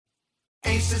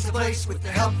Ace is the place with the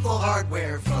helpful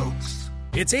hardware, folks.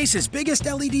 It's Ace's biggest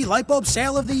LED light bulb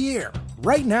sale of the year.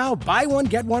 Right now, buy one,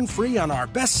 get one free on our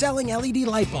best-selling LED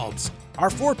light bulbs. Our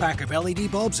 4-pack of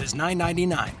LED bulbs is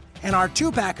 $9.99, and our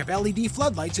 2-pack of LED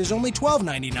floodlights is only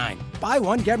 $12.99. Buy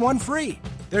one, get one free.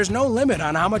 There's no limit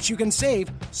on how much you can save,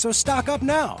 so stock up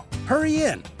now. Hurry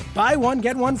in. Buy one,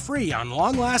 get one free on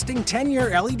long-lasting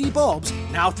 10-year LED bulbs,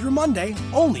 now through Monday,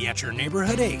 only at your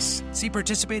neighborhood Ace. See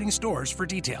participating stores for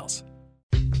details.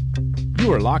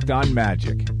 You are Locked On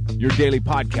Magic, your daily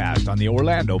podcast on the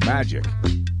Orlando Magic.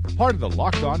 Part of the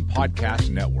Locked On Podcast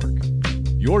Network.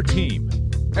 Your team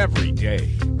every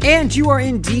day. And you are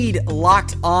indeed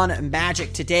Locked On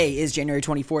Magic. Today is January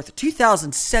 24th,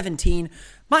 2017.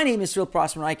 My name is Phil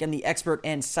Prosman-Reich. I'm the expert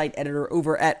and site editor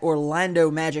over at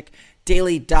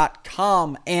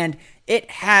OrlandoMagicDaily.com. And it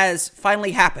has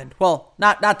finally happened. Well,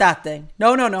 not that thing.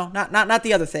 No, not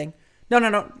the other thing. No,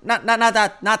 not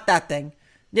that thing.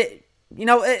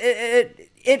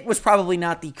 It was probably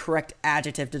not the correct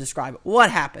adjective to describe what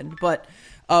happened, but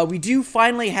we do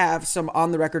finally have some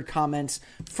on-the-record comments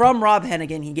from Rob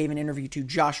Hennigan. He gave an interview to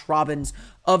Josh Robbins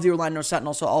of the Orlando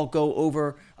Sentinel, so I'll go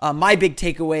over my big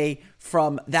takeaway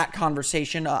from that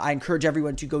conversation. I encourage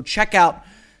everyone to go check out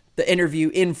the interview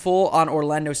in full on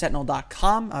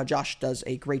OrlandoSentinel.com. Josh does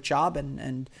a great job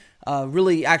and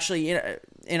really actually,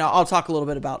 I'll talk a little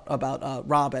bit about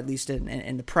Rob, at least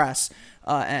in the press.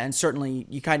 And certainly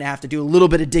you kind of have to do a little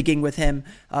bit of digging with him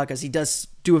because he does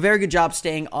do a very good job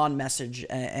staying on message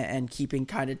and keeping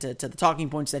kind of to the talking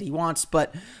points that he wants.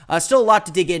 But still a lot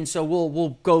to dig in, so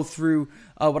we'll go through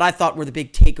what I thought were the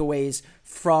big takeaways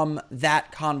from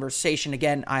that conversation.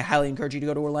 Again, I highly encourage you to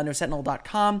go to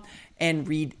OrlandoSentinel.com and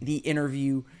read the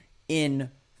interview in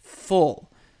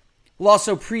full. I'll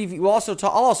also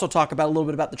talk about a little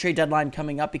bit about the trade deadline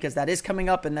coming up, because that is coming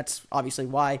up, and that's obviously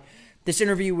why this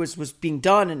interview was being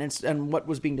done and what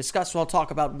was being discussed. So I'll talk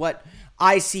about what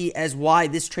I see as why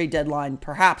this trade deadline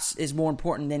perhaps is more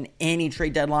important than any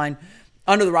trade deadline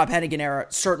under the Rob Hennigan era,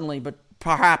 certainly, but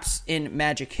perhaps in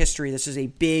Magic history. This is a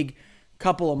big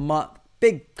couple of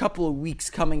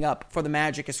weeks coming up for the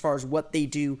Magic as far as what they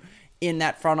do in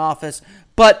that front office.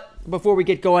 But before we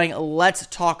get going, let's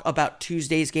talk about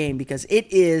Tuesday's game, because it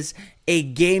is a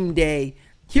game day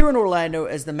here in Orlando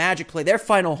as the Magic play their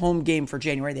final home game for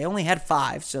January. They only had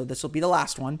 5, so this will be the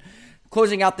last one,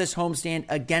 closing out this homestand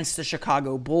against the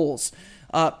Chicago Bulls.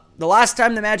 The last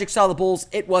time the Magic saw the Bulls,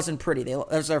 it wasn't pretty. It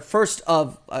was their first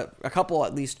of a couple,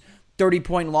 at least,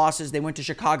 30-point losses. They went to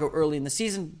Chicago early in the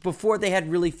season before they had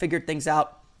really figured things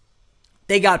out.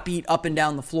 They got beat up and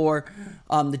down the floor.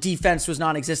 The defense was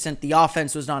non-existent. The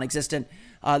offense was non-existent.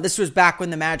 This was back when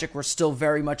the Magic were still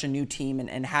very much a new team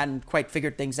and hadn't quite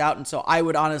figured things out. And so I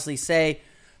would honestly say,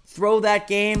 throw that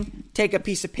game, take a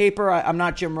piece of paper. I'm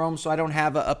not Jim Rome, so I don't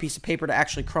have a piece of paper to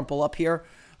actually crumple up here.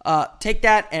 Take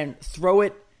that and throw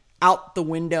it out the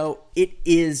window. It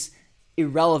is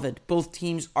irrelevant. Both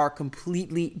teams are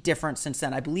completely different since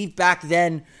then. I believe back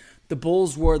then the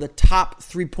Bulls were the top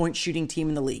 3-point shooting team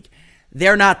in the league.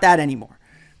 They're not that anymore.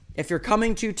 If you're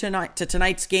coming to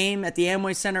tonight's game at the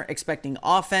Amway Center expecting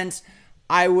offense,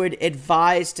 I would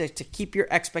advise to keep your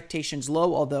expectations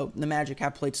low, although the Magic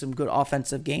have played some good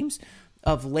offensive games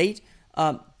of late.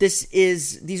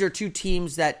 These are two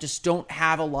teams that just don't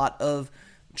have a lot of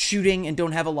shooting and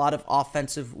don't have a lot of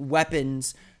offensive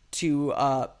weapons to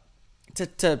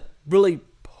really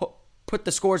put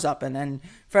the scores up. And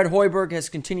Fred Hoiberg has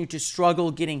continued to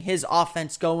struggle getting his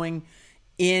offense going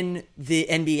in the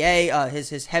NBA.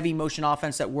 His heavy motion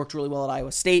offense that worked really well at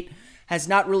Iowa State has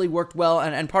not really worked well,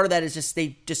 and part of that is just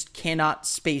they just cannot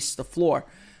space the floor.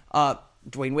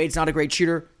 Dwayne Wade's not a great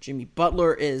shooter. Jimmy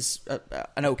Butler is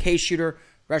an okay shooter.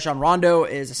 Rajon Rondo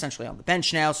is essentially on the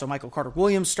bench now, so Michael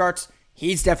Carter-Williams starts.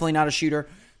 He's definitely not a shooter.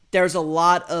 There's a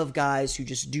lot of guys who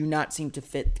just do not seem to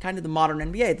fit kind of the modern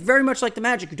NBA. Very much like the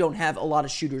Magic, who don't have a lot of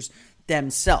shooters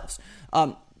themselves.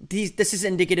 This is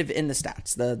indicative in the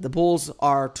stats. The Bulls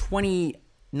are 29th,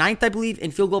 I believe,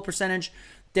 in field goal percentage.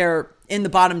 They're in the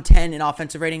bottom 10 in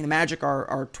offensive rating. The Magic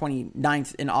are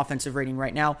 29th in offensive rating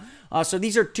right now. So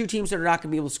these are two teams that are not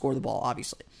going to be able to score the ball,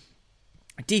 obviously.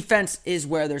 Defense is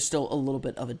where there's still a little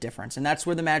bit of a difference, and that's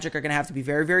where the Magic are going to have to be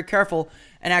very, very careful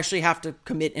and actually have to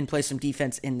commit and play some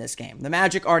defense in this game. The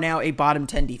Magic are now a bottom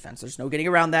 10 defense. There's no getting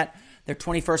around that. They're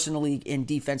 21st in the league in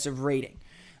defensive rating.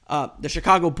 The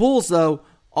Chicago Bulls, though,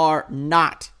 are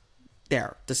not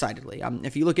there, decidedly.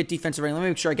 If you look at defensive rating, let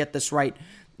me make sure I get this right.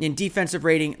 In defensive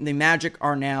rating, the Magic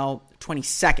are now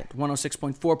 22nd,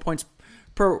 106.4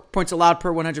 points allowed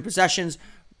per 100 possessions,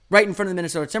 right in front of the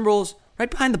Minnesota Timberwolves, right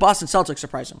behind the Boston Celtics,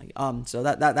 surprisingly. So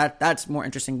that's more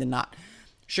interesting than not.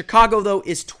 Chicago, though,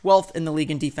 is 12th in the league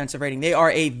in defensive rating. They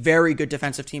are a very good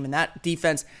defensive team, and that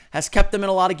defense has kept them in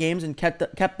a lot of games and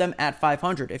kept them at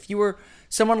 500. If you were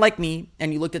someone like me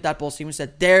and you looked at that Bulls team and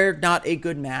said, they're not a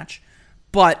good match,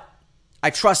 but I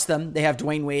trust them. They have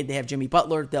Dwayne Wade. They have Jimmy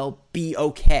Butler. They'll be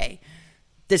okay.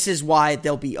 This is why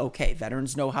they'll be okay.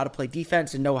 Veterans know how to play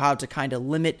defense and know how to kind of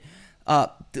limit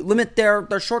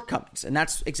their shortcomings, and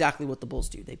that's exactly what the Bulls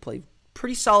do. They play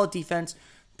pretty solid defense.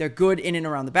 They're good in and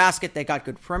around the basket. They got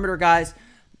good perimeter guys.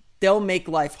 They'll make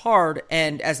life hard.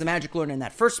 And as the Magic learned in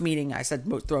that first meeting, I said,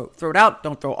 throw it out.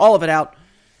 Don't throw all of it out.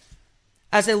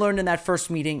 As I learned in that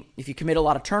first meeting, if you commit a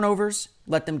lot of turnovers,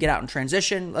 let them get out in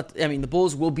transition. The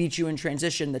Bulls will beat you in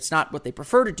transition. That's not what they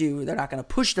prefer to do. They're not going to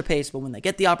push the pace, but when they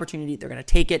get the opportunity, they're going to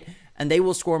take it, and they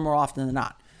will score more often than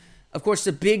not. Of course,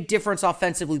 the big difference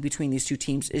offensively between these two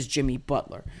teams is Jimmy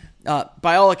Butler.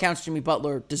 By all accounts, Jimmy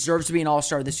Butler deserves to be an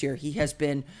all-star this year. He has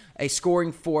been a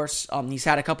scoring force. He's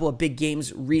had a couple of big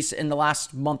games in the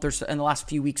last month or so, in the last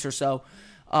few weeks or so.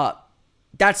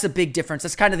 That's a big difference.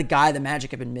 That's kind of the guy the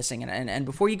Magic have been missing. And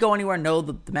before you go anywhere, know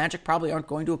the Magic probably aren't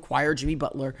going to acquire Jimmy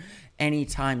Butler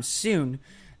anytime soon.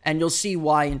 And you'll see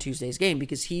why in Tuesday's game,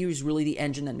 because he is really the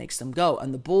engine that makes them go.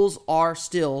 And the Bulls are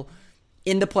still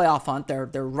in the playoff hunt. They're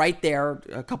right there,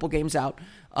 a couple games out.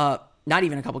 Not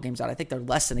even a couple games out. I think they're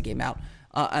less than a game out.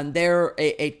 And they're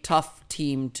a tough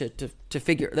team to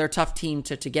figure. They're a tough team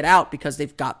to get out because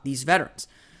they've got these veterans.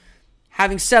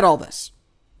 Having said all this,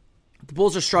 the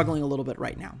Bulls are struggling a little bit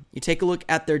right now. You take a look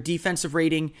at their defensive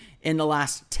rating in the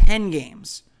last 10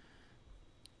 games.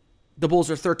 The Bulls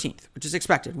are 13th, which is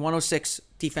expected, 106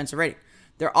 defensive rating.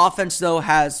 Their offense, though,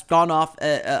 has gone off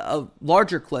a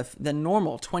larger cliff than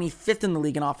normal, 25th in the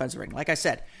league in offensive rating. Like I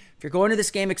said, if you're going to this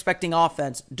game expecting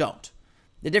offense, don't.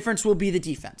 The difference will be the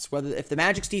defense. If the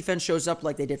Magic's defense shows up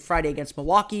like they did Friday against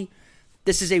Milwaukee,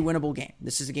 this is a winnable game.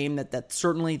 This is a game that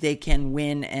certainly they can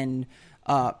win and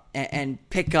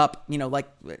pick up,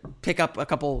 pick up a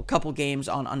couple games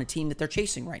on a team that they're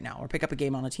chasing right now, or pick up a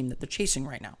game on a team that they're chasing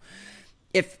right now.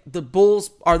 If the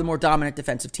Bulls are the more dominant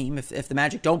defensive team, if the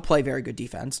Magic don't play very good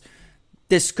defense,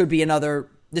 this could be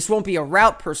this won't be a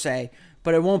rout per se,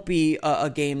 but it won't be a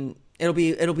game. It'll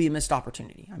be a missed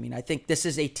opportunity. I think this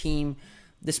is a team,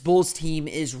 this Bulls team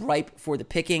is ripe for the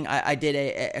picking. I did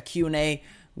a Q&A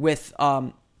with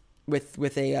I'm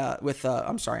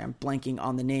sorry, I'm blanking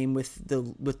on the name with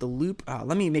the Loop.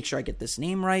 Let me make sure I get this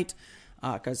name right,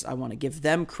 because I want to give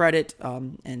them credit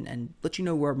and let you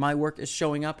know where my work is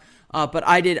showing up. But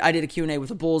I did a Q&A with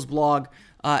the Bulls blog,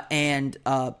 and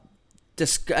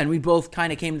we both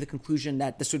kind of came to the conclusion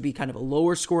that this would be kind of a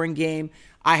lower scoring game.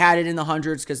 I had it in the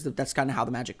hundreds because that's kind of how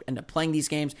the Magic end up playing these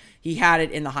games. He had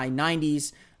it in the high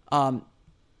 90s.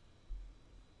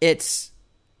 It's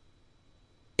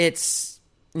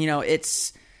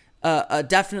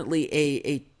definitely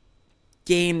a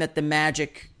game that the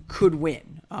Magic could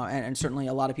win, and certainly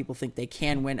a lot of people think they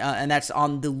can win, and that's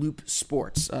on the Loop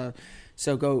Sports.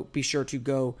 So be sure to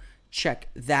go check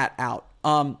that out.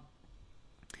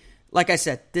 Like I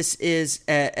said, this is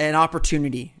an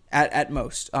opportunity at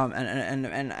most, and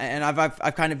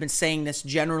I've kind of been saying this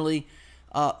generally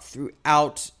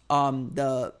throughout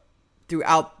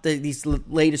these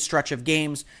latest stretch of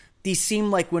games. These seem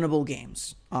like winnable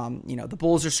games. The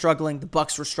Bulls are struggling. The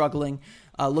Bucks were struggling.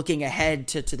 Looking ahead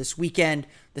to this weekend,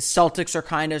 the Celtics are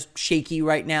kind of shaky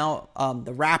right now.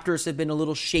 The Raptors have been a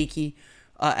little shaky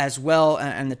as well,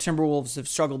 and the Timberwolves have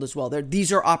struggled as well.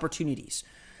 These are opportunities.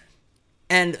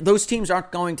 And those teams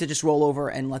aren't going to just roll over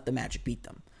and let the Magic beat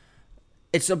them.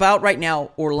 It's about right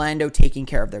now Orlando taking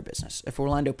care of their business. If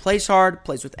Orlando plays hard,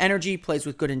 plays with energy, plays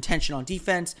with good intention on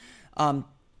defense,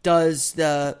 does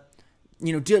the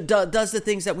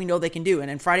things that we know they can do.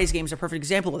 And Friday's game is a perfect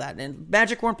example of that. And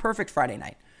Magic weren't perfect Friday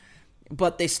night,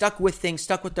 but they stuck with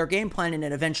their game plan, and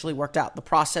it eventually worked out. The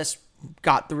process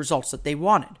got the results that they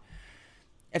wanted.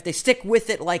 If they stick with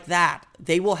it like that,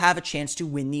 they will have a chance to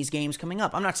win these games coming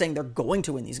up. I'm not saying they're going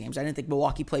to win these games. I didn't think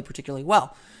Milwaukee played particularly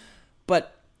well,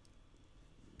 but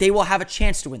they will have a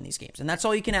chance to win these games, and that's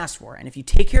all you can ask for. And if you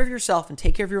take care of yourself and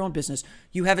take care of your own business,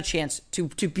 you have a chance to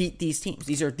beat these teams.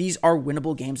 These are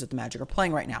winnable games that the Magic are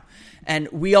playing right now. And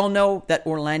we all know that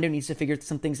Orlando needs to figure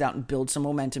some things out and build some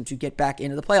momentum to get back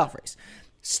into the playoff race.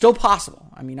 Still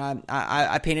possible.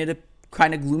 I painted a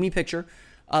kind of gloomy picture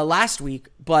last week,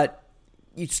 but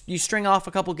you string off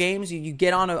a couple games, you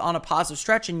get on a positive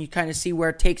stretch, and you kind of see where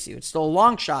it takes you. It's still a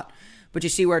long shot, but you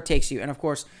see where it takes you. And of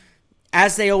course,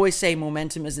 as they always say,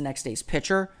 momentum is the next day's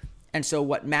pitcher. And so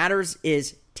what matters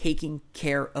is taking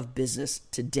care of business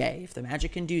today. If the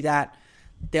Magic can do that,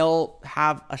 they'll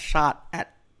have a shot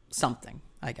at something,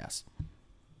 I guess.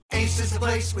 Ace is the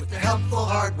place with the helpful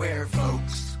hardware,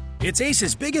 folks. It's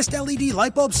Ace's biggest LED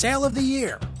light bulb sale of the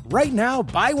year. Right now,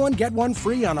 buy one, get one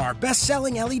free on our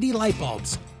best-selling LED light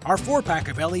bulbs. Our 4-pack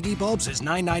of LED bulbs is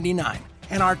 $9.99,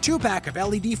 and our 2-pack of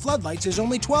LED floodlights is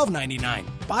only $12.99.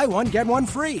 Buy one, get one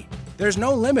free. There's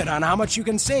no limit on how much you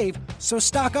can save, so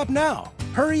stock up now.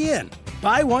 Hurry in.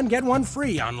 Buy one, get one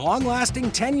free on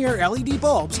long-lasting 10-year LED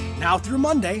bulbs, now through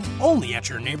Monday, only at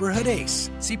your neighborhood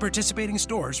Ace. See participating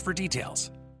stores for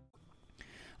details.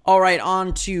 All right,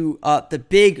 on to the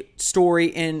big story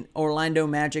in Orlando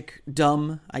Magic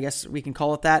Dumb, I guess we can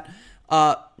call it that.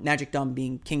 Magic Dumb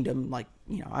being Kingdom,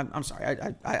 I'm sorry,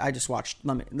 I just watched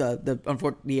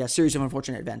the series of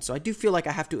unfortunate events, so I do feel like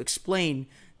I have to explain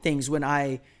things when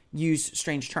I use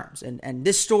strange terms. And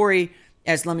this story,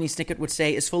 as Lemony Snicket would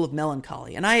say, is full of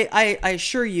melancholy. And I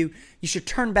assure you, you should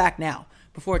turn back now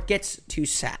before it gets too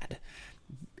sad.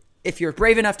 If you're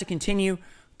brave enough to continue,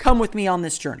 come with me on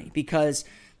this journey, because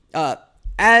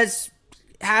as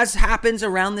happens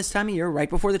around this time of year, right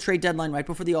before the trade deadline, right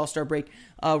before the All-Star break,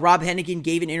 Rob Hennigan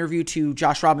gave an interview to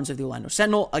Josh Robbins of the Orlando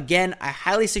Sentinel. Again, I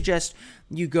highly suggest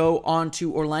you go on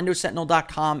to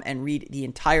OrlandoSentinel.com and read the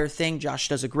entire thing. Josh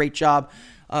does a great job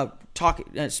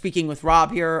speaking with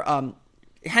Rob here.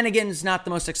 Hennigan's not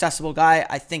the most accessible guy.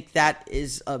 I think that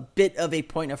is a bit of a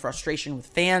point of frustration with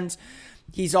fans.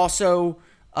 He's also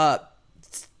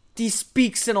he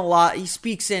speaks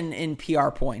in PR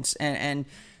points, and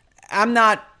I'm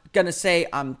not going to say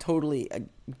I'm totally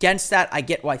against that. I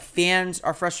get why fans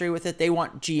are frustrated with it. They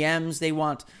want GMs, they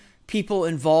want people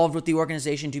involved with the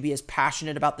organization to be as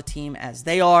passionate about the team as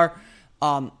they are.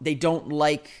 They don't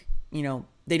like,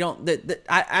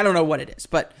 I don't know what it is,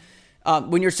 but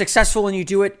when you're successful and you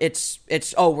do it, it's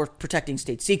we're protecting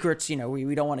state secrets.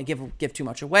 We don't want to give too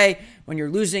much away. When you're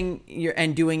losing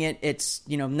and doing it, it's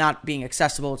not being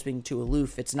accessible. It's being too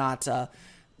aloof. It's not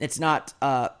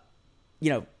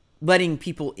letting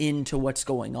people into what's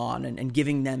going on and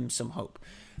giving them some hope.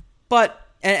 But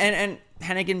and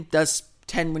Hennigan does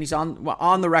tend, when he's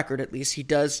on the record at least, he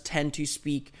does tend to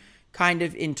speak kind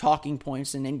of in talking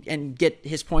points and get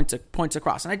his points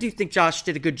across. And I do think Josh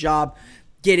did a good job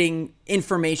getting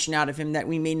information out of him that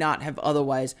we may not have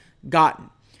otherwise gotten.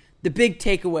 The big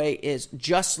takeaway is,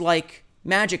 just like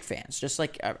Magic fans, just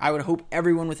like I would hope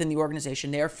everyone within the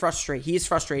organization, they are frustrated. He is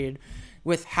frustrated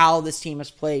with how this team has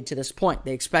played to this point.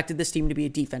 They expected this team to be a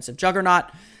defensive juggernaut,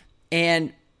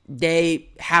 and they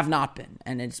have not been.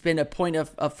 And it's been a point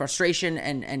of frustration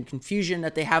and confusion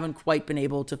that they haven't quite been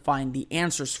able to find the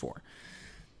answers for.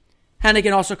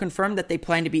 Hennigan also confirmed that they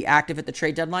plan to be active at the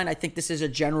trade deadline. I think this is a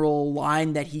general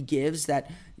line that he gives, that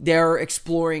they're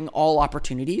exploring all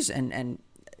opportunities. And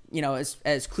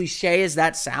as cliche as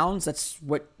that sounds, that's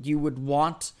what you would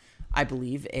want, I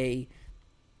believe, a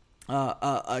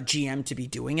GM to be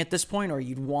doing at this point, or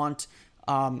you'd want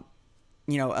an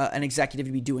executive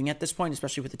to be doing at this point,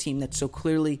 especially with a team that so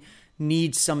clearly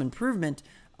needs some improvement.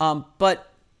 But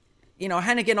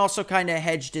Hennigan also kind of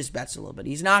hedged his bets a little bit.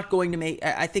 He's not going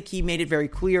to I think he made it very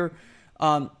clear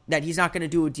that he's not going to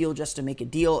do a deal just to make a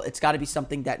deal. It's got to be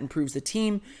something that improves the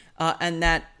team, and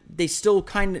that he still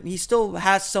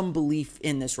has some belief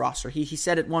in this roster. He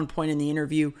said at one point in the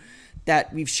interview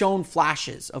that we've shown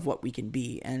flashes of what we can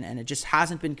be, and it just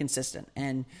hasn't been consistent.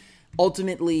 And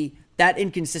ultimately, that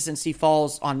inconsistency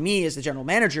falls on me as the general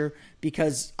manager,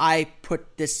 because I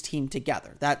put this team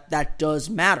together. That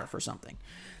does matter for something.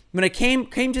 When it came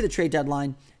to the trade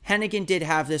deadline, Hennigan did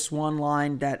have this one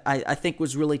line that I think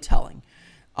was really telling.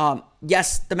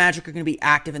 Yes, the Magic are going to be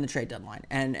active in the trade deadline,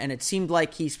 and it seemed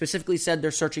like he specifically said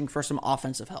they're searching for some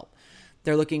offensive help.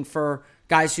 They're looking for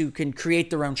guys who can create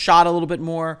their own shot a little bit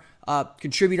more,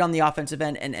 contribute on the offensive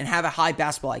end, and have a high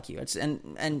basketball IQ.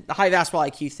 And the high basketball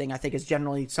IQ thing, I think, is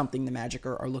generally something the Magic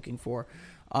are looking for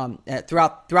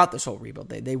throughout this whole rebuild.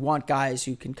 They want guys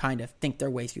who can kind of think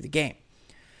their way through the game.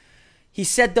 He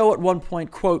said, though, at one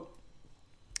point, quote,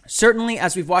 "Certainly,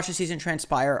 as we've watched the season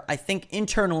transpire, I think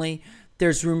internally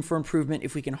there's room for improvement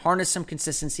if we can harness some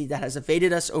consistency that has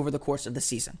evaded us over the course of the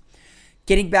season.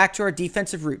 Getting back to our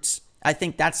defensive roots, I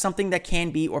think that's something that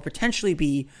can be, or potentially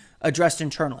be, addressed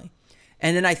internally.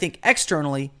 And then I think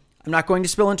externally, I'm not going to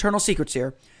spill internal secrets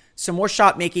here, some more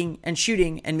shot making and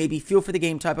shooting and maybe feel for the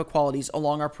game type of qualities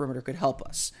along our perimeter could help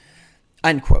us."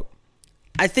 End quote.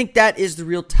 I think that is the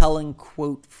real telling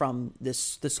quote from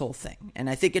this whole thing. And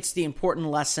I think it's the important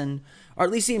lesson, or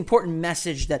at least the important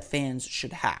message that fans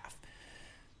should have.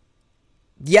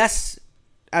 Yes,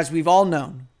 as we've all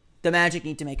known, the Magic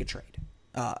need to make a trade.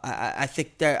 I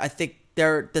think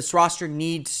this roster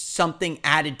needs something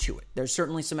added to it. There's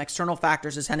certainly some external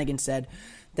factors, as Hennigan said,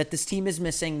 that this team is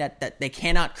missing, that they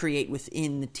cannot create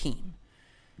within the team.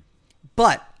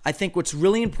 But I think what's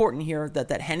really important here that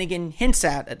Hennigan hints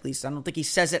at least, I don't think he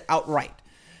says it outright,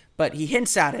 but he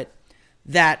hints at it,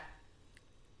 that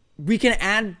we can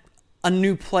add a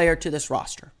new player to this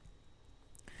roster.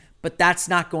 But that's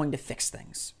not going to fix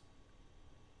things.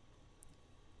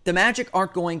 The Magic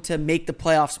aren't going to make the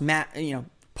playoffs,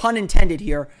 pun intended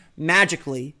here,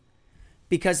 magically,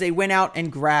 because they went out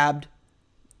and grabbed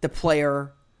a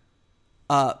player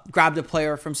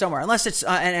from somewhere. Unless it's,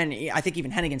 and I think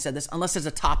even Hennigan said this, unless it's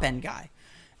a top-end guy.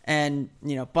 And,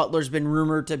 Butler's been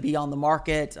rumored to be on the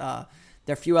market. There are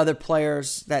a few other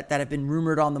players that have been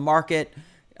rumored on the market.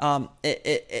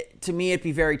 To me, it'd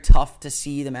be very tough to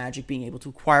see the Magic being able to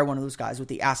acquire one of those guys with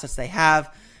the assets they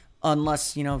have,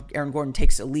 unless, Aaron Gordon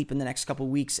takes a leap in the next couple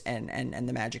of weeks and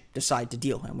the Magic decide to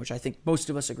deal him, which I think most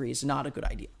of us agree is not a good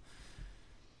idea.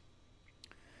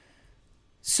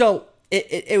 So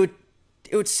it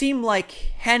would seem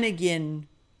like Hennigan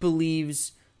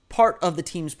believes part of the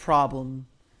team's problem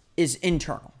is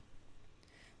internal.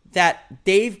 That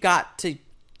they've got to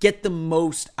get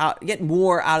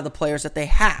more out of the players that they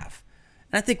have.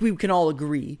 And I think we can all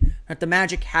agree that the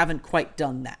Magic haven't quite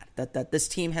done that. That this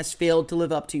team has failed to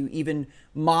live up to even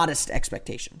modest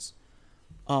expectations.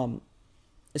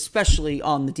 Especially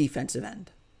on the defensive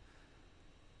end.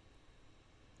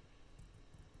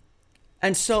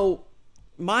 And so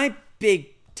my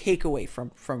big takeaway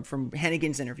from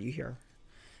Hennigan's interview here,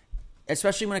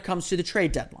 especially when it comes to the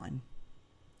trade deadline,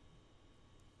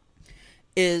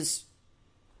 is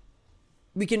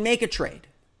we can make a trade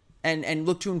and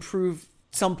look to improve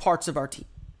some parts of our team.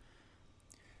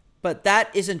 But that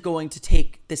isn't going to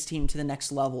take this team to the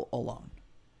next level alone.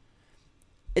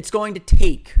 It's going to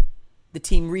take the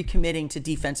team recommitting to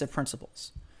defensive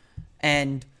principles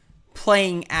and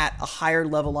playing at a higher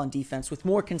level on defense with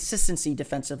more consistency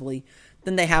defensively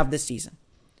than they have this season.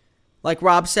 Like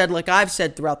Rob said, like I've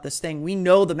said throughout this thing, we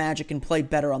know the Magic can play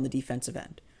better on the defensive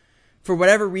end. For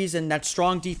whatever reason, that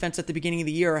strong defense at the beginning of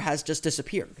the year has just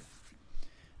disappeared.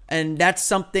 And that's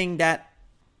something that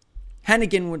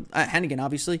Hennigan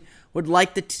obviously would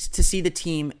like to see the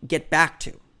team get back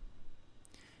to.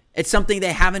 It's something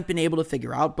they haven't been able to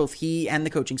figure out, both he and the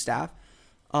coaching staff.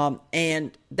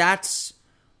 And that's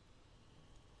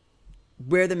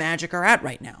where the Magic are at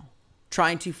right now,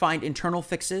 trying to find internal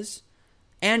fixes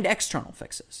and external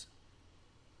fixes.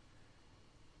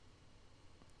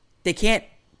 They can't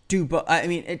do both. I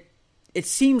mean, it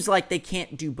seems like they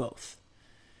can't do both.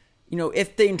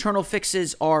 If the internal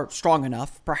fixes are strong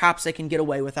enough, perhaps they can get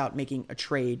away without making a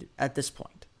trade at this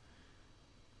point.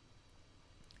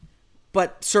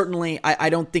 But certainly, I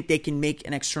don't think they can make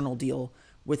an external deal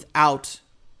without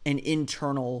an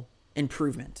internal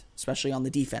improvement, especially on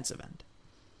the defensive end.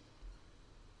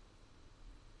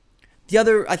 The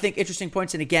other, I think, interesting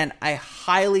points, and again, I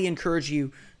highly encourage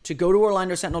you to go to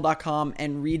OrlandoSentinel.com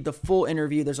and read the full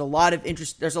interview. There's a lot of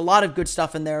interest. There's a lot of good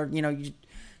stuff in there.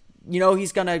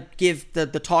 He's going to give the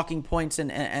talking points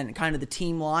and kind of the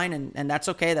team line, and that's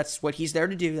okay. That's what he's there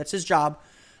to do. That's his job.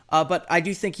 But I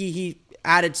do think he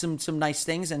added some nice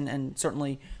things and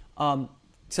certainly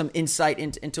some insight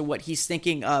into what he's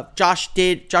thinking.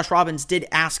 Josh Robbins did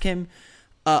ask him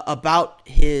about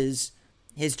his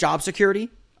job security.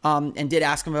 And did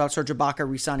ask him about Serge Ibaka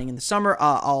re-signing in the summer.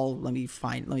 Let me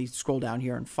scroll down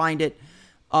here and find it.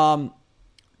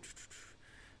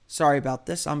 Sorry about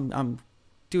this. I'm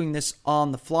doing this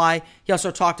on the fly. He also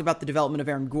talked about the development of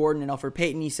Aaron Gordon and Elfrid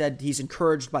Payton. He said he's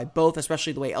encouraged by both,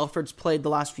 especially the way Elfrid's played the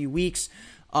last few weeks.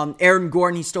 Aaron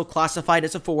Gordon, he's still classified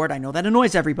as a forward. I know that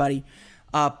annoys everybody,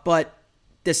 but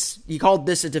he called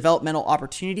this a developmental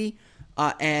opportunity,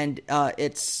 and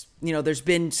it's. There's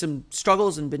been some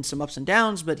struggles and been some ups and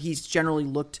downs, but he's generally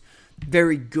looked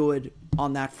very good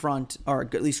on that front, or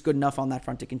at least good enough on that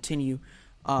front to continue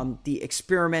the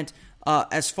experiment.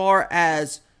 As far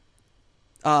as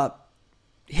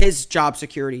his job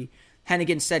security,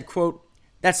 Hennigan said, quote,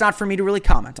 "That's not for me to really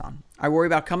comment on. I worry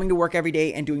about coming to work every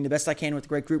day and doing the best I can with the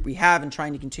great group we have and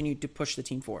trying to continue to push the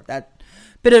team forward." That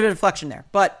bit of a deflection there.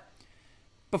 But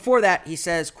before that, he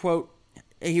says, quote,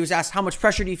 he was asked, how much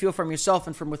pressure do you feel from yourself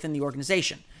and from within the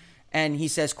organization? And he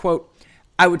says, quote,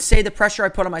 "I would say the pressure I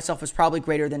put on myself is probably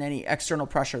greater than any external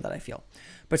pressure that I feel.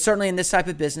 But certainly in this type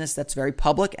of business that's very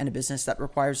public and a business that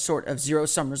requires sort of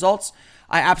zero-sum results,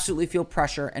 I absolutely feel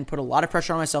pressure and put a lot of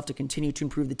pressure on myself to continue to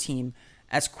improve the team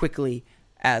as quickly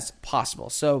as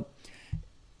possible." So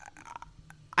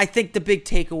I think the big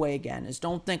takeaway, again, is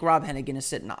don't think Rob Hennigan is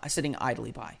sitting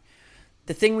idly by.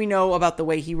 The thing we know about the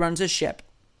way he runs his ship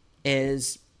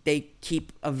is they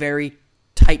keep a very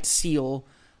tight seal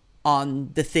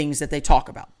on the things that they talk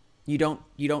about. You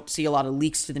don't see a lot of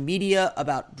leaks to the media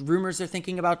about rumors they're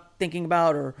thinking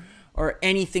about or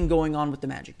anything going on with the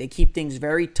Magic. They keep things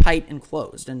very tight and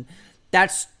closed, and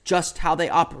that's just how they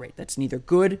operate. That's neither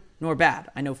good nor bad.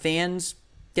 I know fans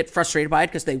get frustrated by it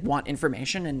because they want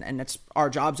information, and it's our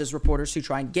jobs as reporters to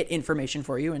try and get information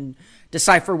for you and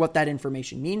decipher what that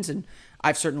information means. And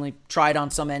I've certainly tried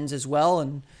on some ends as well,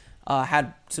 and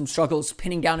had some struggles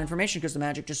pinning down information because the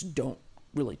Magic just don't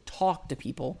really talk to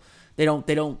people. They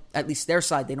don't, at least their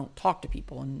side, they don't talk to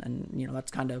people. And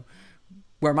that's kind of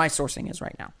where my sourcing is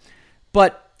right now.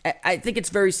 But I think it's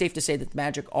very safe to say that the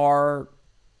Magic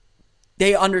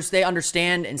they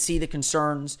understand and see the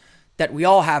concerns that we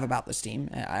all have about this team.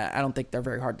 I don't think they're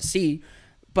very hard to see,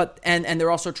 but and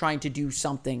they're also trying to do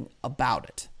something about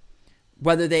it.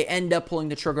 Whether they end up pulling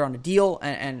the trigger on a deal,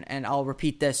 and I'll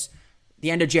repeat this, the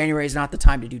end of January is not the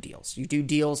time to do deals. You do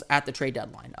deals at the trade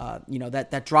deadline.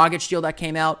 That Dragic deal that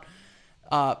came out,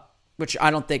 which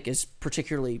I don't think is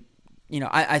particularly,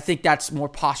 I think that's more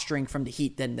posturing from the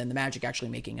Heat than the Magic actually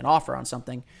making an offer on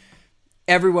something.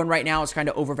 Everyone right now is kind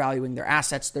of overvaluing their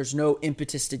assets. There's no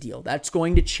impetus to deal. That's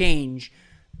going to change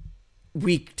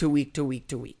week to week to week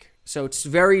to week. So it's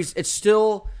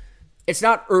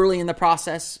not early in the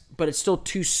process, but it's still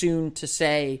too soon to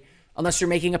say, unless you're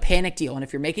making a panic deal. And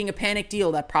if you're making a panic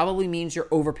deal, that probably means you're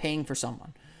overpaying for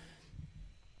someone.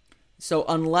 So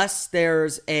unless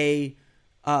there's a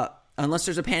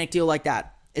panic deal like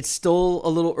that, it's still a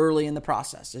little early in the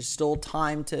process. There's still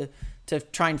time to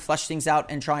try and flesh things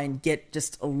out and try and get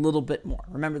just a little bit more.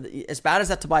 Remember, as bad as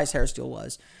that Tobias Harris deal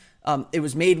was, it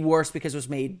was made worse because it was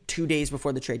made 2 days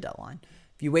before the trade deadline.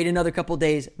 If you wait another couple of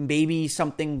days, maybe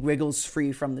something wriggles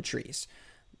free from the trees.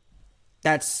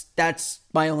 That's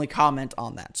my only comment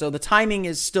on that. So the timing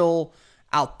is still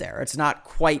out there. It's not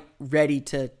quite ready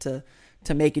to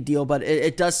make a deal, but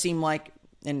it does seem like,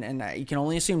 and you can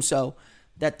only assume so,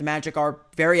 that the Magic are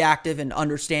very active in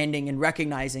understanding and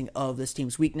recognizing of this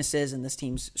team's weaknesses and this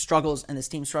team's struggles and this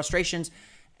team's frustrations.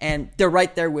 And they're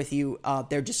right there with you.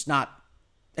 They're just not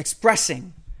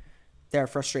expressing their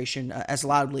frustration as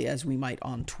loudly as we might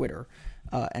on Twitter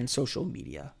and social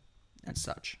media and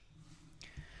such.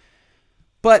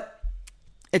 But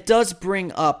it does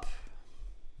bring up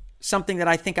something that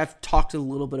I think I've talked a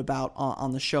little bit about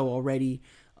on the show already,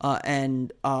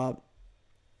 and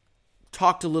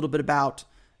talked a little bit about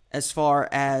as far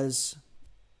as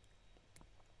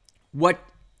what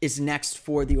is next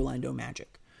for the Orlando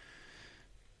Magic.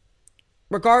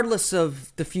 Regardless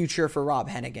of the future for Rob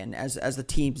Hennigan as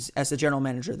the general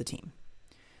manager of the team,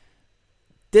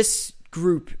 this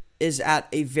group is at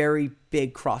a very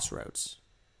big crossroads.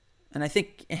 And I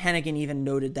think Hennigan even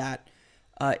noted that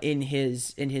in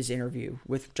his interview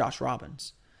with Josh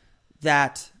Robbins,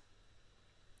 that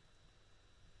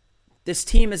this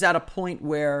team is at a point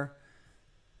where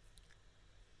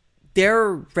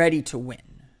they're ready to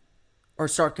win or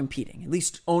start competing. At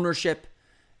least ownership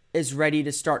is ready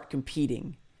to start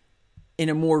competing in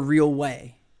a more real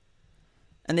way.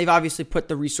 And they've obviously put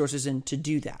the resources in to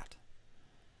do that.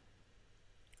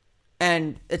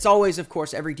 And it's always, of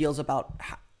course, every deal's about,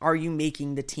 are you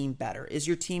making the team better? Is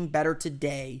your team better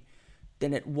today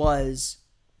than it was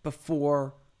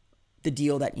before the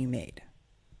deal that you made?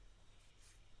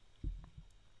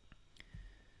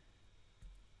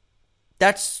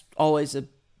 That's always a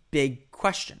big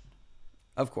question,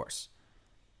 of course.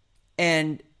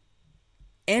 And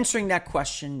answering that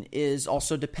question is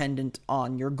also dependent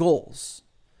on your goals,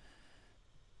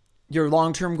 your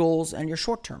long-term goals and your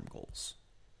short-term goals.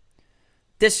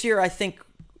 This year, I think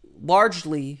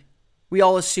largely we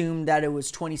all assumed that it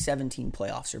was 2017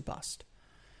 playoffs or bust.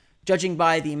 Judging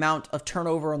by the amount of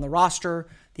turnover on the roster,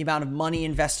 the amount of money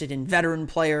invested in veteran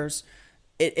players,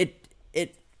 it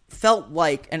felt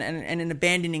like, and in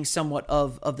abandoning somewhat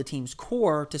of the team's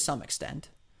core to some extent,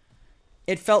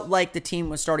 it felt like the team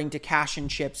was starting to cash in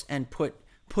chips and put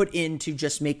in to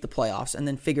just make the playoffs and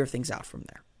then figure things out from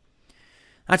there.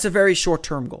 That's a very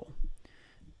short-term goal.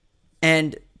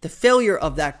 And the failure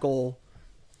of that goal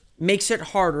makes it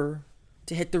harder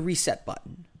to hit the reset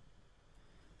button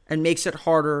and makes it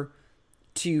harder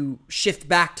to shift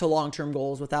back to long-term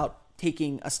goals without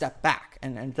taking a step back.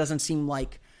 And it doesn't seem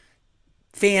like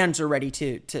fans are ready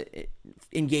to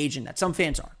engage in that. Some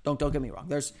fans are. Don't get me wrong.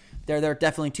 There are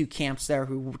definitely two camps there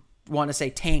who want to say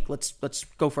tank. Let's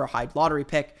go for a high lottery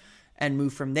pick and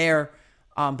move from there.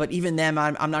 But even them,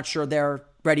 I'm not sure they're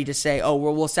ready to say, oh,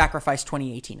 we'll sacrifice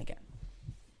 2018 again.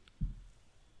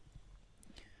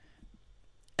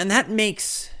 And that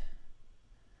makes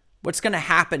what's going to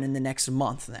happen in the next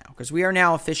month now, because we are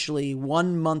now officially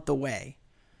 1 month away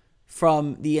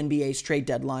from the NBA's trade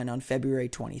deadline on February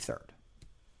 23rd.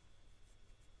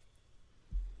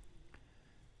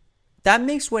 That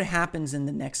makes what happens in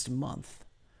the next month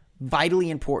vitally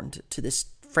important to this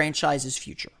franchise's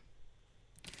future.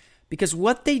 Because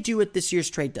what they do at this year's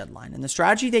trade deadline, and the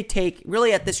strategy they take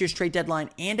really at this year's trade deadline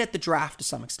and at the draft to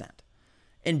some extent,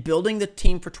 in building the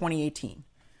team for 2018,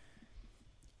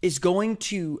 is going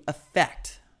to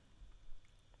affect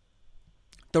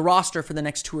the roster for the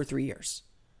next 2 or 3 years.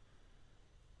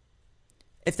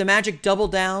 If the Magic double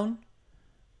down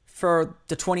for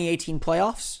the 2018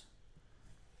 playoffs,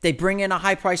 they bring in a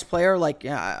high-priced player like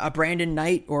a Brandon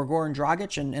Knight or Goran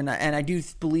Dragic, and I do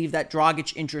believe that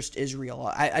Dragic interest is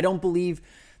real. I don't believe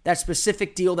that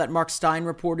specific deal that Mark Stein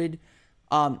reported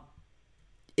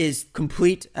is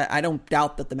complete. I don't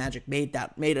doubt that the Magic made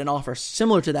an offer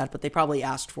similar to that, but they probably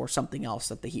asked for something else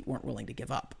that the Heat weren't willing to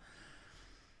give up.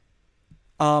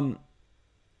 I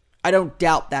don't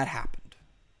doubt that happened.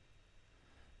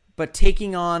 But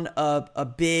taking on a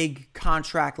big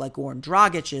contract like Goran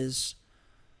Dragic's,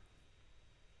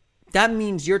 that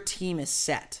means your team is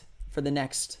set for the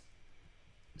next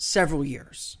several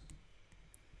years.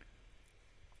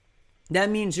 That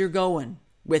means you're going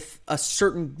with a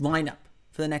certain lineup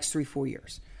for the next 3-4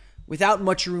 years without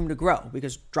much room to grow,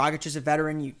 because Dragic is a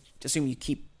veteran. You assume you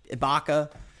keep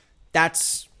Ibaka.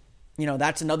 That's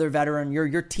another veteran.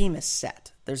 Your team is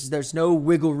set. There's no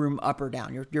wiggle room up or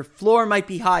down. Your floor might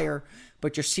be higher,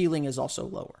 but your ceiling is also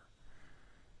lower.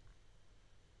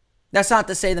 That's not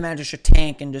to say the Magic should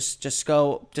tank and just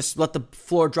let the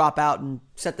floor drop out and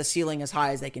set the ceiling as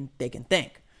high as they can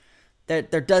think.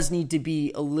 There does need to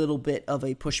be a little bit of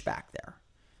a pushback there,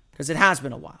 because it has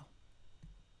been a while.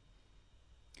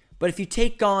 But if you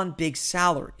take on big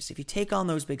salaries,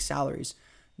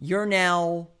 you're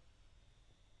now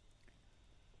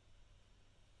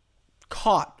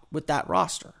caught with that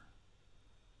roster.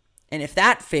 And if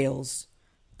that fails,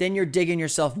 then you're digging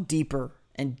yourself deeper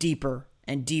and deeper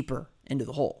and deeper into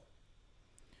the hole.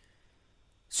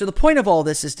 So the point of all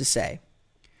this is to say,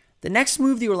 the next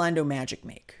move the Orlando Magic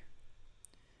make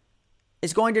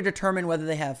is going to determine whether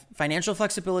they have financial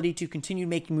flexibility to continue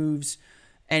making moves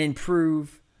and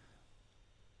improve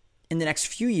in the next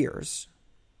few years,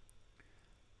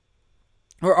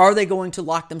 or are they going to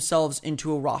lock themselves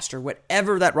into a roster,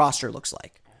 whatever that roster looks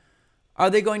like? Are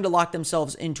they going to lock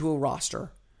themselves into a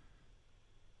roster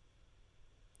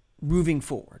moving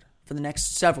forward for the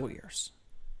next several years?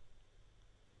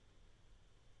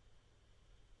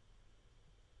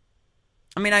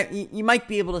 I mean, you might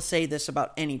be able to say this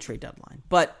about any trade deadline,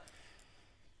 but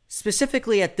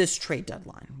specifically at this trade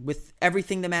deadline, with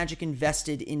everything the Magic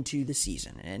invested into the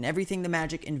season and everything the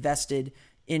Magic invested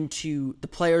into the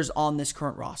players on this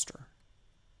current roster,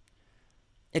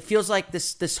 it feels like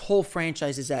this whole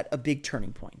franchise is at a big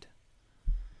turning point.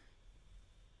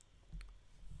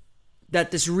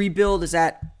 That this rebuild is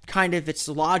at kind of its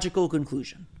logical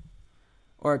conclusion,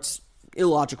 or its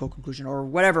illogical conclusion, or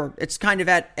whatever. It's kind of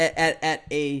at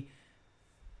a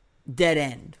dead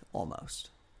end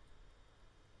almost,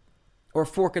 or a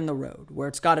fork in the road, where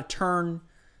it's got to turn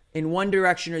in one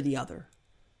direction or the other,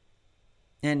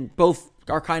 and both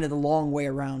are kind of the long way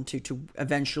around to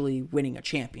eventually winning a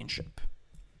championship.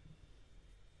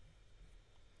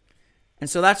 And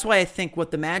so that's why I think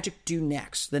what the Magic do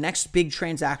next, the next big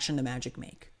transaction the Magic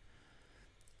make,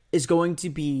 is going to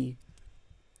be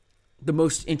the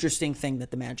most interesting thing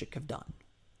that the Magic have done.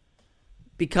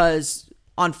 Because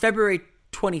on February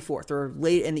 24th, or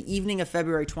late in the evening of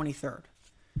February 23rd,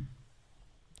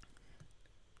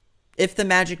 if the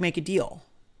Magic make a deal,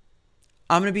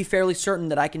 I'm going to be fairly certain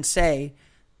that I can say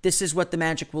this is what the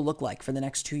Magic will look like for the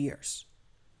next 2 years.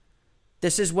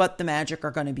 This is what the Magic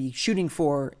are going to be shooting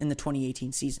for in the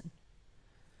 2018 season.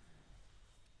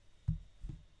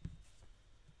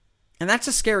 And that's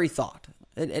a scary thought.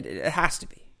 It has to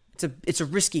be. It's a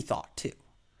risky thought too,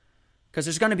 because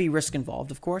there's going to be risk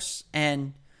involved, of course.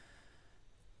 And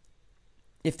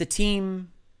if the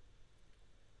team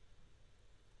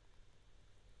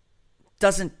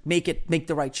doesn't make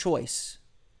the right choice,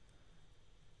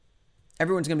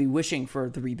 everyone's going to be wishing for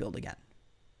the rebuild again,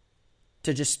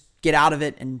 to just get out of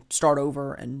it and start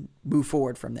over and move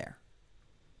forward from there.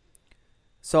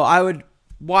 So I would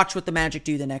watch what the Magic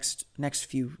do the next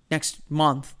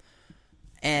month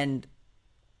and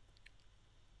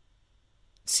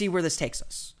see where this takes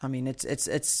us. I mean,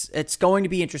 it's going to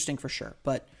be interesting for sure.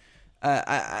 But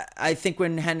I think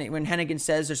when Hennigan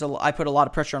says I put a lot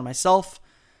of pressure on myself,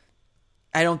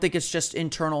 I don't think it's just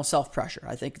internal self-pressure.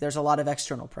 I think there's a lot of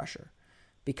external pressure,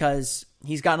 because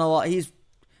he's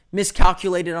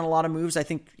miscalculated on a lot of moves. I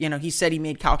think, he said he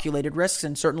made calculated risks,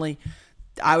 and certainly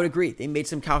I would agree. They made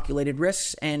some calculated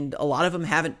risks, and a lot of them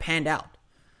haven't panned out.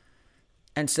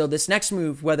 And so this next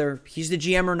move, whether he's the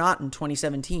GM or not in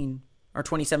 2017 or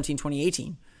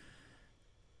 2018,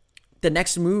 the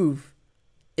next move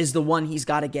is the one he's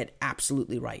got to get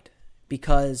absolutely right.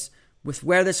 Because with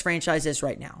where this franchise is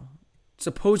right now,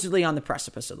 supposedly on the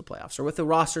precipice of the playoffs, or with a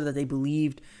roster that they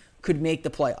believed could make the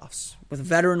playoffs, with a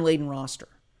veteran-laden roster,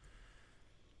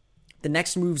 the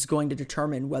next move is going to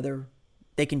determine whether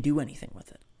they can do anything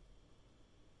with it.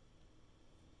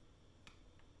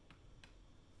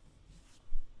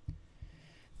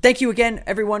 Thank you again,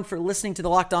 everyone, for listening to the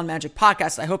Locked On Magic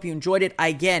podcast. I hope you enjoyed it. I,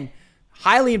 again,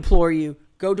 highly implore you,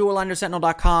 go to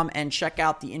OrlandoSentinel.com and check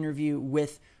out the interview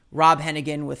with Rob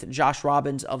Hennigan, with Josh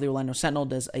Robbins of the Orlando Sentinel.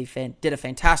 Did a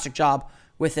fantastic job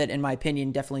with it, in my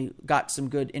opinion. Definitely got some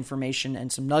good information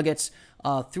and some nuggets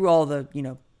through all the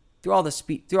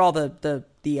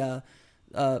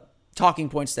talking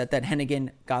points that Hennigan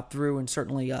got through, and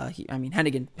certainly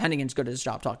Hennigan's good at his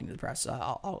job talking to the press.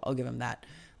 I'll give him that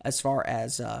as far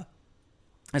as that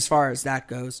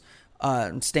goes,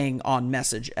 and staying on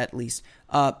message at least.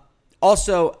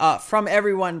 Also, from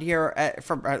everyone here,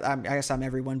 I guess I'm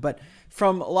everyone, but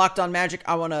from Locked On Magic,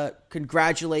 I want to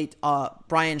congratulate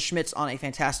Brian Schmitz on a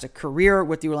fantastic career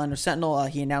with the Orlando Sentinel.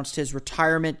 He announced his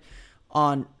retirement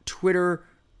on Twitter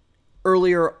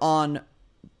earlier on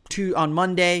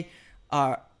Monday.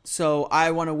 So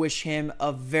I want to wish him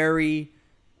a very,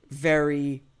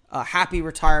 very happy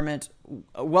retirement.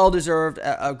 Well-deserved,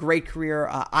 a great career.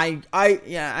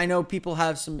 I know people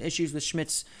have some issues with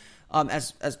Schmitz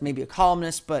as maybe a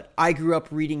columnist, but I grew up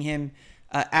reading him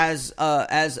as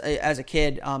a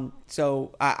kid.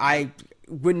 So I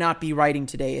would not be writing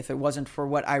today if it wasn't for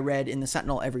what I read in the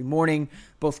Sentinel every morning,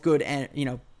 both good and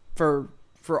for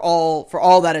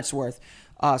all that it's worth.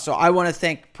 So I want to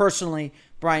thank personally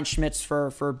Brian Schmitz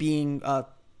for being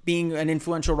an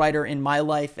influential writer in my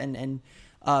life and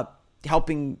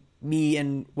helping me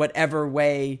in whatever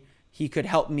way he could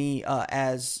help me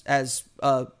as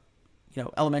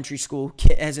elementary school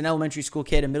kid, as an elementary school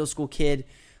kid, a middle school kid,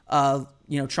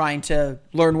 trying to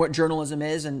learn what journalism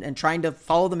is and trying to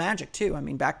follow the Magic too. I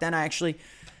mean, back then I actually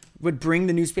would bring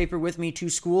the newspaper with me to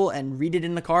school and read it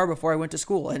in the car before I went to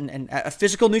school, and a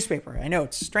physical newspaper. I know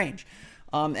it's strange.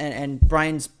 And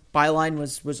Brian's byline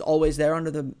was always there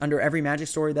under every Magic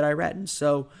story that I read. And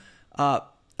so,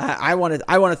 I want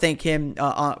to thank him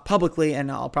publicly,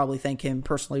 and I'll probably thank him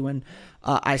personally when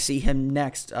I see him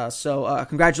next. So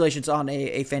congratulations on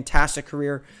a fantastic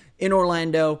career in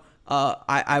Orlando.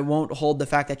 I won't hold the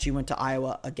fact that you went to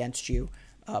Iowa against you,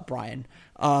 Brian.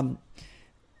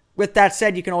 With that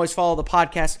said, you can always follow the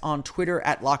podcast on Twitter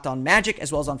at Locked On Magic,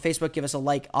 as well as on Facebook. Give us a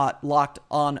like at Locked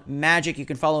On Magic. You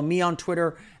can follow me on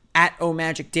Twitter at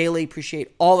OMagicDaily.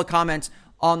 Appreciate all the comments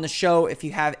on the show. If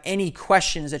you have any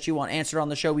questions that you want answered on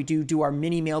the show, we do our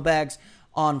mini mailbags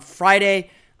on Friday.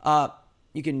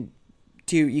 You can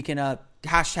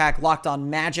hashtag Locked On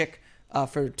Magic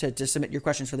to submit your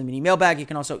questions for the mini mailbag. You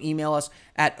can also email us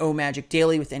at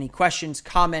OMagicDaily with any questions,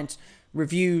 comments,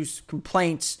 reviews,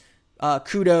 complaints,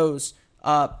 kudos,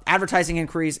 advertising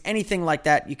inquiries, anything like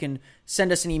that. You can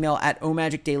send us an email at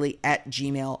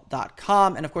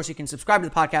omagicdaily@gmail.com. And of course, you can subscribe to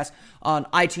the podcast on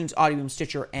iTunes, Audible,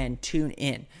 Stitcher, and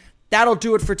TuneIn. That'll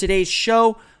do it for today's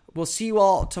show. We'll see you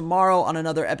all tomorrow on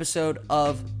another episode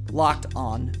of Locked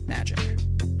On Magic.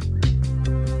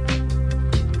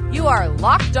 You are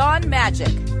Locked On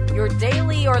Magic, your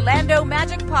daily Orlando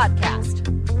Magic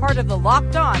podcast, part of the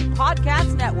Locked On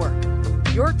Podcast Network,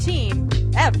 your team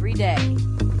every day.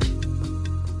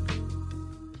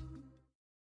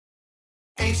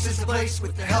 Ace is the place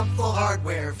with the helpful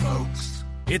hardware, folks.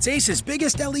 It's Ace's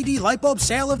biggest LED light bulb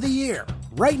sale of the year.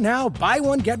 Right now, buy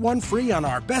one, get one free on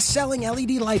our best-selling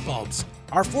LED light bulbs.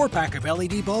 Our 4-pack of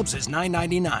LED bulbs is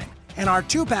 $9.99, and our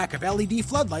 2-pack of LED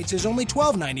floodlights is only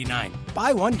 $12.99.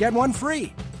 Buy one, get one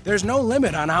free. There's no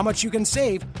limit on how much you can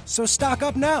save, so stock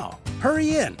up now.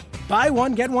 Hurry in. Buy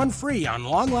one, get one free on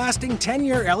long-lasting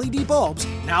 10-year LED bulbs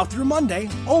now through Monday,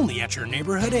 only at your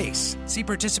neighborhood Ace. See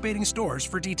participating stores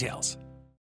for details.